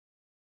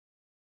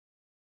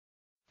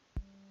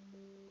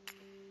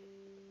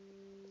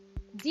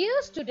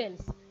Dear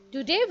students,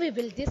 today we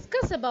will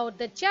discuss about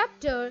the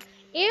chapter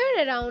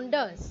Air Around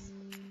Us.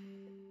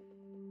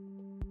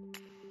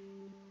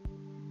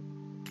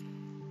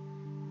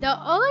 The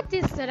Earth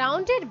is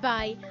surrounded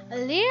by a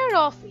layer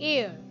of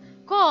air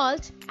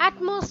called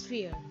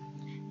atmosphere.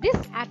 This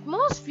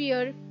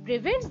atmosphere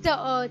prevents the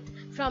Earth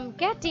from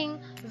getting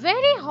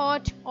very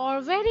hot or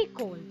very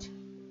cold.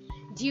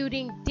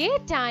 During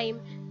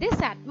daytime,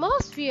 this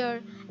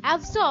atmosphere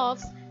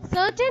absorbs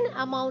certain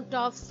amount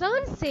of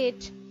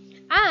sunset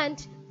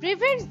and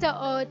prevents the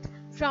Earth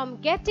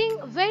from getting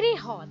very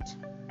hot.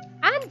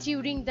 And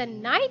during the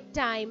night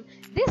time,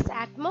 this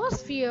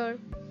atmosphere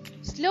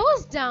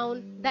slows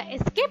down the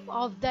escape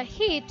of the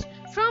heat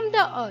from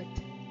the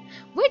Earth,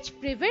 which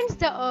prevents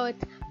the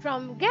Earth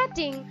from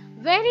getting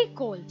very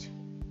cold.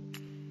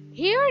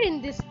 Here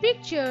in this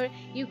picture,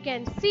 you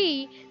can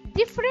see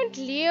different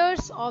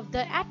layers of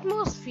the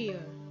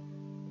atmosphere.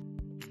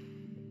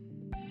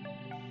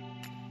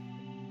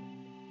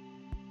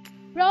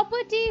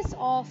 Properties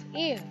of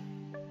air.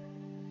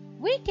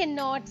 We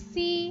cannot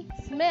see,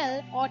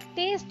 smell or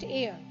taste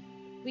air.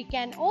 We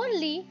can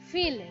only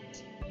feel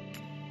it.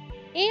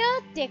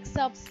 Air takes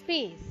up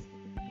space.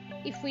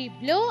 If we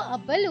blow a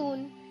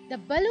balloon, the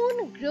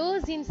balloon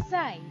grows in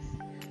size,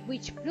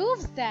 which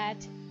proves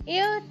that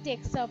air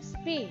takes up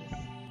space.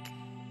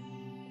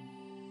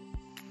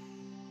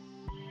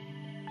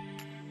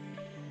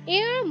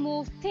 Air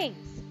moves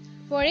things.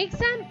 For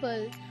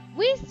example,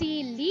 we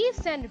see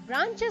leaves and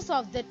branches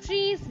of the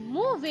trees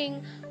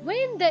moving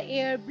when the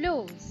air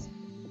blows.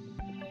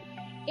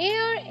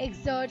 Air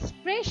exerts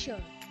pressure.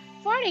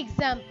 For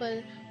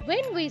example,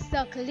 when we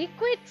suck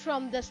liquid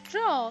from the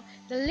straw,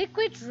 the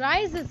liquid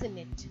rises in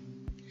it.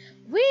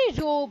 We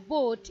row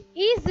boat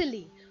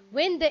easily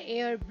when the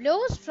air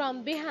blows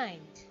from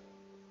behind.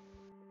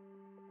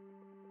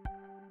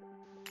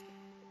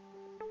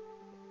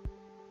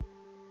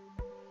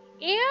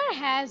 Air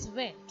has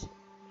weight.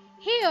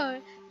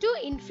 Here, two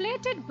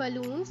inflated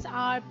balloons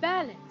are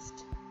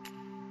balanced.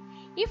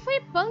 If we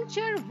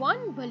puncture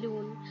one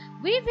balloon,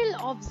 we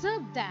will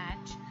observe that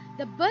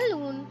the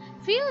balloon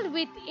filled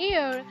with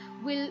air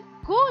will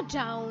go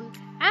down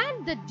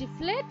and the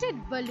deflated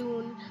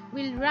balloon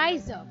will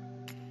rise up,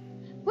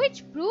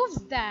 which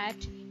proves that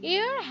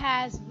air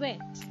has weight.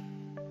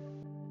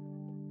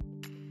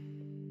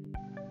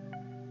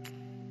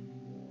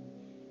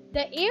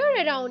 The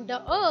air around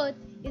the Earth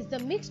is the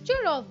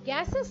mixture of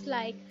gases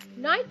like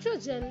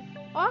nitrogen,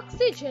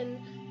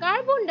 oxygen,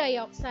 carbon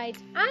dioxide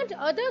and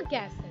other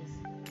gases.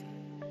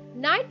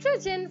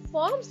 Nitrogen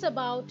forms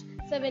about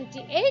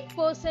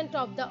 78%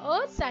 of the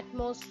Earth's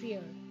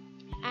atmosphere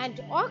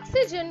and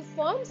oxygen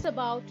forms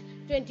about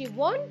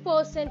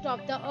 21%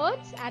 of the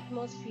Earth's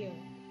atmosphere,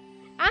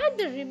 and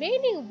the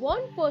remaining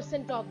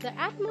 1% of the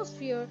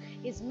atmosphere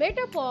is made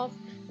up of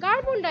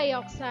carbon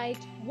dioxide,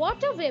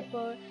 water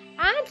vapor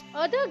and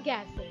other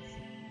gases.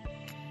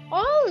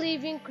 All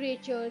living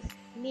creatures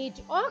need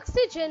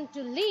oxygen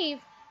to live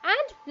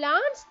and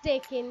plants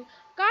take in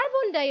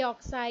carbon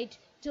dioxide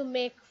to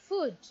make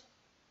food.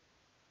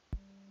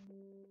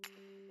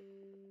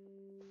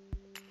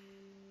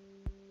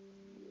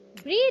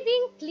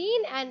 Breathing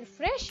clean and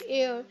fresh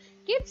air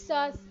keeps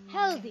us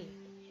healthy.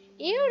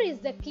 Air is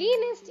the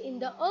cleanest in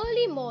the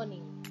early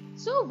morning,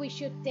 so we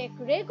should take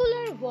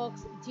regular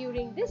walks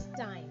during this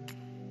time.